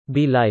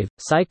Be live.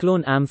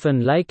 Cyclone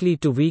Amphan likely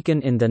to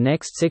weaken in the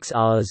next 6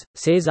 hours,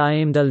 says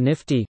IMDL.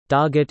 Nifty,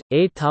 target,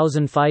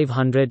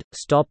 8,500,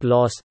 stop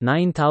loss,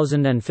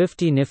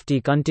 9,050. Nifty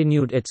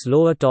continued its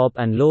lower top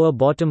and lower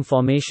bottom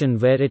formation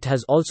where it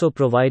has also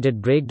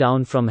provided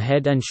breakdown from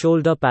head and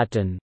shoulder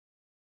pattern.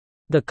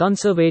 The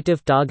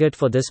conservative target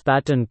for this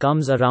pattern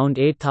comes around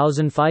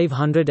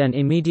 8,500 and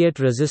immediate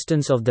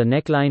resistance of the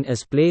neckline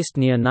is placed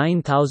near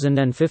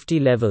 9,050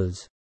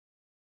 levels.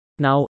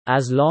 Now,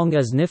 as long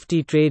as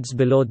Nifty trades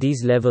below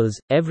these levels,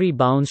 every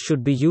bounce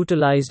should be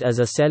utilized as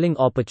a selling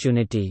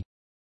opportunity.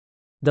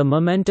 The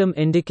momentum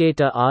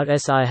indicator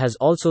RSI has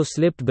also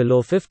slipped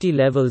below 50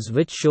 levels,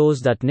 which shows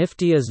that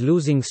Nifty is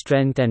losing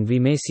strength and we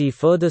may see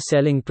further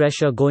selling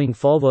pressure going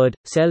forward.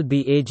 Sell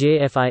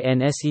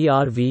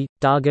BAJFINSERV,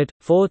 target,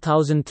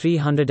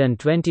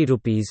 4,320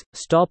 rupees,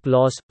 stop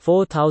loss,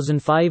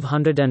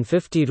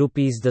 4,550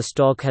 rupees. The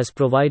stock has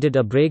provided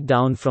a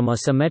breakdown from a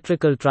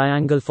symmetrical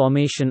triangle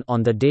formation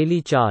on the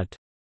daily chart.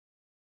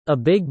 A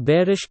big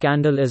bearish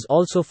candle is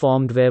also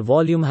formed where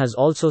volume has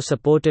also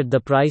supported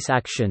the price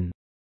action.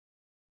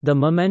 The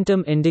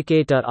momentum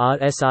indicator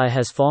RSI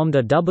has formed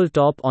a double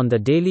top on the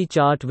daily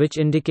chart, which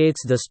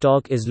indicates the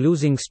stock is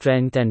losing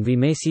strength and we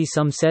may see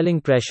some selling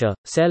pressure.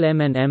 Sell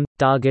M&M,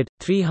 target,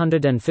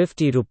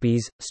 350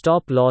 rupees,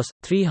 stop loss,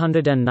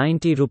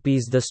 390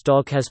 rupees. The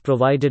stock has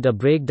provided a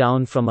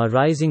breakdown from a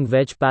rising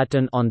wedge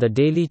pattern on the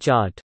daily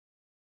chart.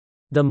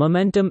 The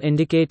momentum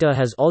indicator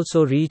has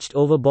also reached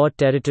overbought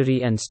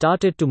territory and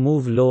started to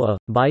move lower.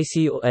 Buy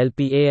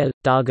COLPAL,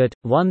 target,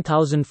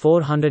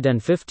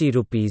 1,450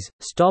 rupees,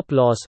 stop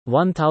loss,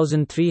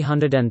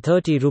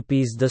 1,330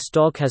 rupees. The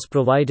stock has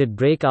provided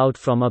breakout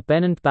from a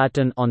pennant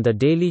pattern on the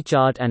daily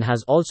chart and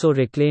has also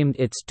reclaimed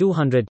its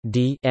 200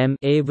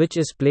 DMA, which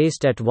is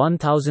placed at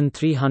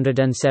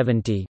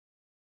 1,370.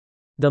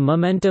 The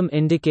momentum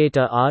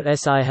indicator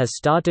RSI has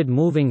started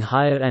moving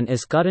higher and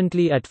is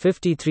currently at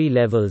 53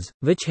 levels,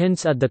 which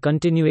hints at the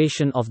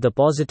continuation of the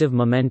positive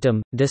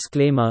momentum.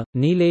 Disclaimer: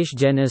 Nilesh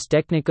Jain is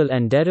technical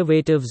and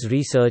derivatives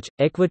research,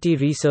 equity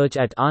research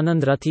at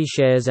Anand Rathi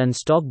Shares and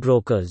Stock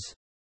Brokers.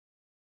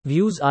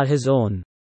 Views are his own.